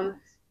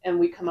down and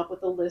we come up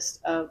with a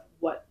list of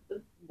what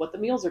the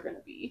meals are going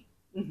to be.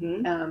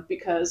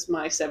 Because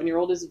my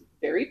 7-year-old is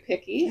very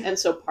picky. And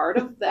so part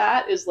of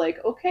that is like,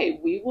 okay,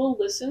 we will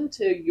listen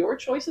to your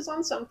choices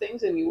on some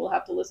things and you will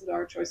have to listen to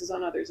our choices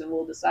on others. And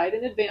we'll decide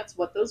in advance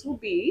what those will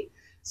be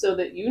so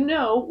that you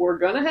know we're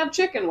going to have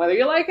chicken, whether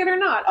you like it or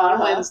not, on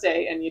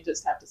Wednesday. And you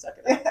just have to suck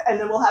it up. And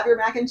then we'll have your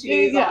mac and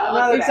cheese.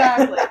 Yeah,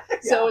 exactly.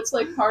 So it's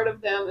like part of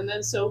them. And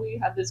then so we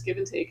have this give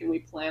and take and we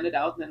plan it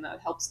out. And then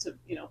that helps to,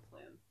 plan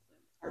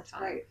our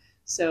time. Right.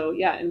 So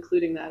yeah,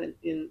 including that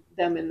in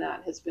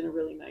that has been a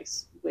really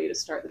nice way to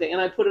start the day.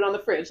 And I put it on the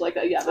fridge, like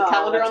the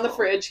calendar on the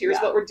fridge. Here's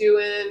what we're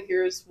doing.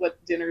 Here's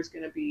what dinner's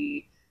going to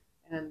be.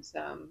 And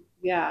so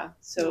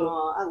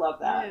I love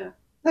that. Yeah.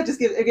 That just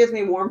gives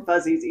me warm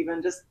fuzzies,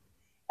 even just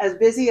as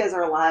busy as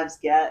our lives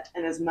get,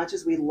 and as much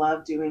as we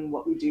love doing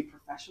what we do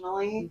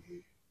professionally.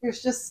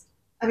 There's just,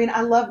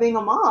 I love being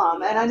a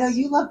mom, and I know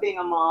you love being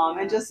a mom,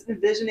 and just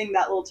envisioning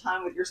that little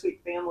time with your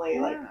sweet family,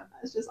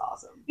 it's just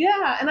awesome.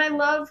 Yeah, and I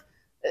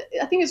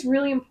think it's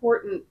really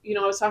important,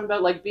 I was talking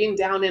about like being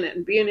down in it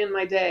and being in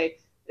my day.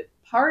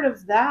 Part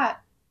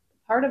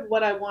of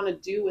what I want to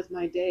do with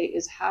my day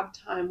is have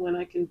time when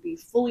I can be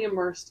fully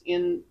immersed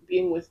in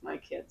being with my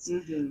kids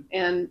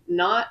and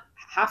not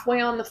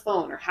halfway on the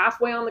phone or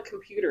halfway on the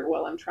computer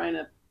while I'm trying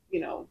to,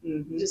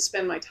 just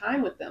spend my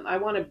time with them. I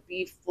want to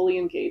be fully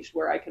engaged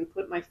where I can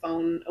put my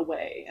phone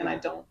away and I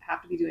don't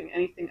have to be doing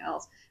anything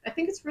else. I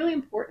think it's really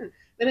important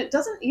that it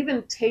doesn't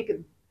even take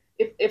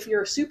if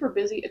you're super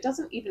busy, it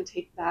doesn't even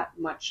take that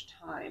much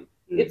time.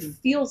 It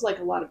feels like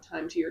a lot of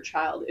time to your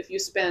child if you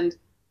spend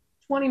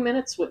 20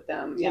 minutes with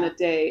them in a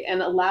day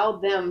and allow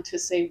them to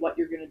say what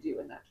you're going to do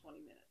in that 20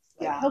 minutes.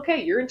 Like,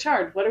 okay, you're in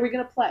charge. What are we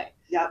going to play?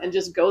 And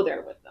just go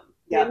there with them.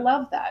 They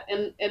love that.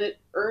 And it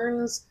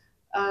earns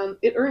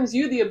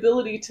you the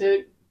ability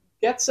to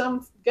get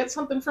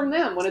something from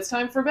them when it's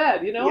time for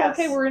bed.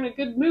 Okay, we're in a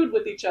good mood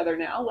with each other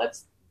now.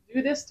 Let's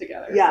do this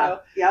together.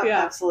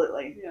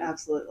 Absolutely.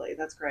 Absolutely.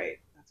 That's great.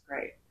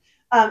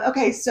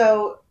 Okay,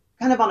 so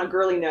kind of on a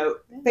girly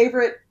note,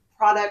 favorite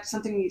product,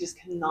 something you just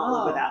cannot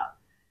live without.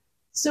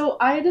 So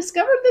I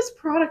discovered this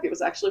product. It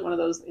was actually one of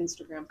those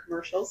Instagram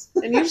commercials,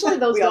 and usually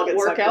those don't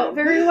work out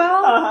very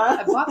well.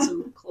 I bought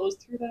some clothes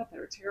through that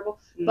are terrible,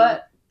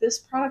 but this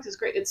product is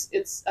great.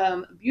 It's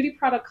a beauty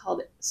product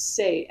called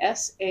Saie,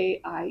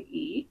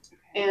 S-A-I-E,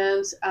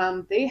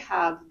 and they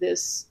have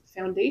this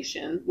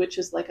foundation, which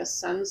is like a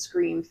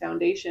sunscreen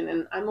foundation,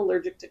 and I'm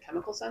allergic to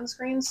chemical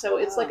sunscreen, so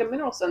it's like a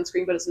mineral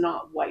sunscreen, but it's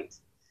not white.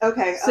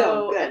 Okay.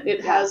 So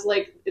it has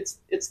like it's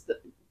the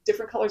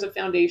different colors of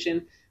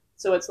foundation.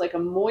 So it's like a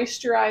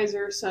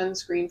moisturizer,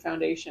 sunscreen,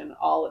 foundation,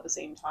 all at the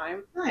same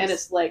time, and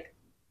it's like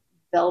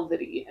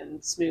velvety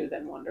and smooth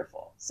and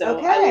wonderful. So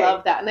I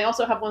love that, and they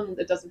also have one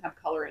that doesn't have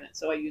color in it,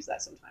 so I use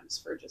that sometimes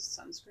for just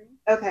sunscreen.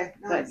 Okay.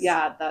 Nice. But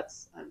yeah,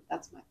 that's my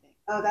thing.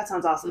 Oh, that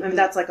sounds awesome.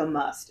 That's like a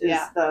must. Is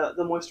the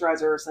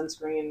moisturizer or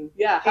sunscreen.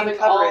 Yeah, having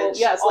coverage.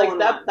 It's like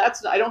that.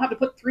 That's I don't have to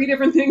put 3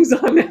 different things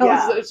on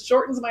now. So it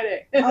shortens my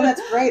day. Oh,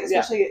 that's great.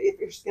 Especially if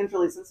your skin's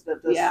really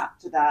sensitive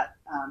to that.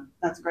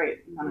 That's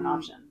great. Not an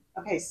option.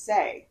 Okay,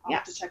 Saie. I'll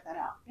have to check that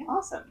out. Yeah.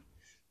 Awesome.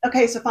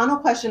 Okay, so final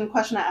question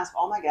I ask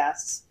all my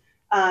guests.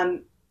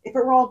 If it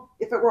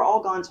were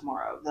all gone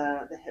tomorrow,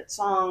 the hit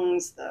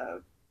songs,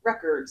 the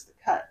records, the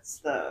cuts,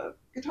 the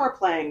guitar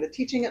playing, the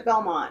teaching at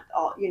Belmont,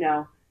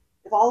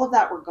 if all of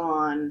that were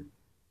gone,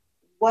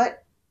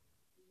 what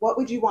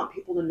would you want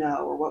people to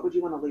know, or what would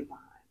you want to leave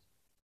behind?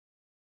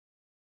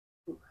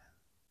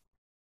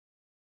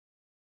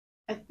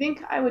 I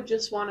think I would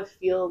just want to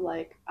feel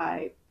like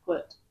I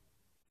put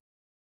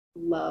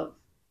love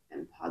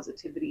and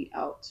positivity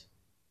out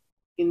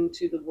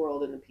into the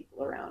world and the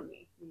people around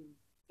me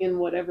in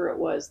whatever it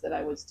was that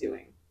I was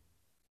doing.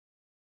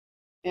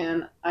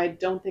 And I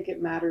don't think it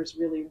matters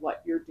really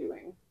what you're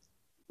doing.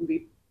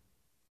 Be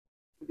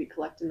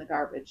collecting the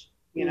garbage,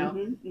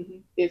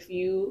 If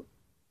you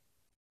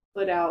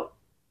put out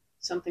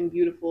something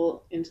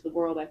beautiful into the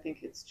world, I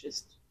think it's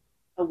just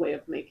a way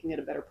of making it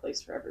a better place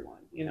for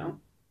everyone,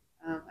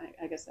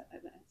 I guess that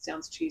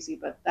sounds cheesy,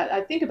 but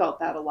I think about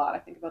that a lot. I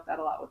think about that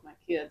a lot with my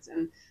kids,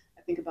 and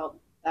I think about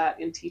that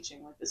in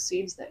teaching, like the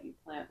seeds that you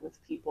plant with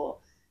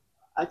people.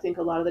 I think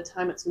a lot of the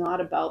time it's not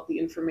about the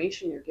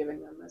information you're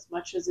giving them as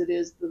much as it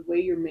is the way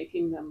you're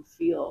making them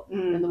feel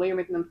and the way you're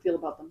making them feel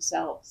about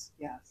themselves.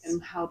 Yes.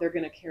 And how they're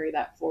going to carry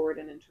that forward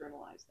and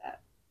internalize that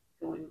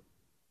going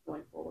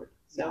forward.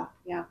 So,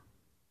 yeah.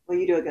 Well,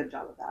 you do a good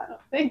job of that. Oh,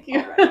 thank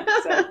you. Already.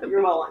 So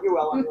you're well on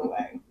your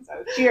way.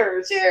 So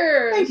cheers.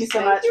 Cheers. Thank you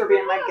so much for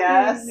being my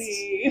guest.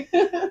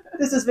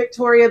 This is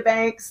Victoria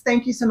Banks.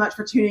 Thank you so much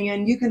for tuning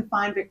in. You can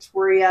find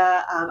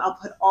Victoria. I'll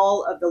put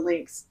all of the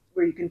links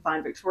where you can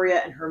find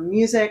Victoria and her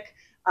music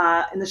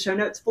in the show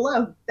notes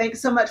below.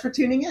 Thanks so much for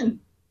tuning in.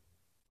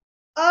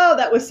 Oh,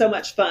 that was so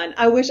much fun.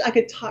 I wish I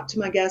could talk to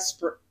my guests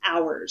for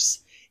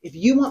hours. If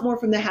you want more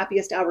from the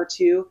Happiest Hour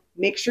too,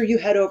 make sure you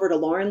head over to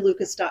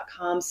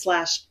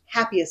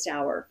laurenlucas.com/happiest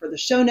hour for the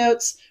show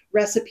notes,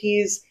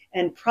 recipes,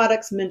 and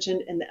products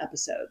mentioned in the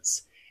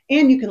episodes.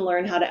 And you can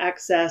learn how to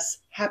access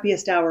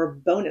Happiest Hour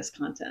bonus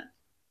content.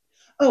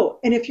 Oh,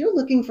 and if you're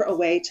looking for a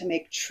way to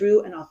make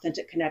true and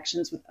authentic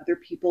connections with other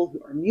people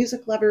who are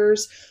music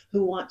lovers,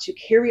 who want to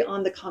carry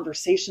on the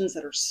conversations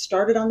that are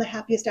started on the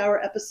Happiest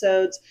Hour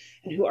episodes,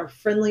 and who are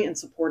friendly and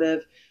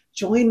supportive,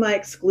 join my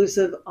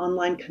exclusive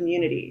online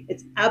community.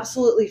 It's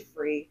absolutely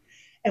free,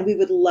 and we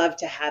would love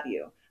to have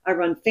you. I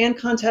run fan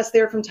contests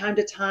there from time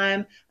to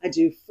time. I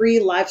do free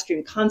live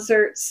stream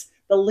concerts.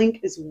 The link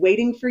is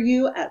waiting for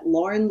you at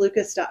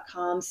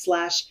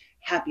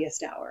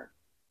laurenlucas.com/happiest hour.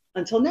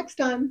 Until next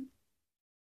time.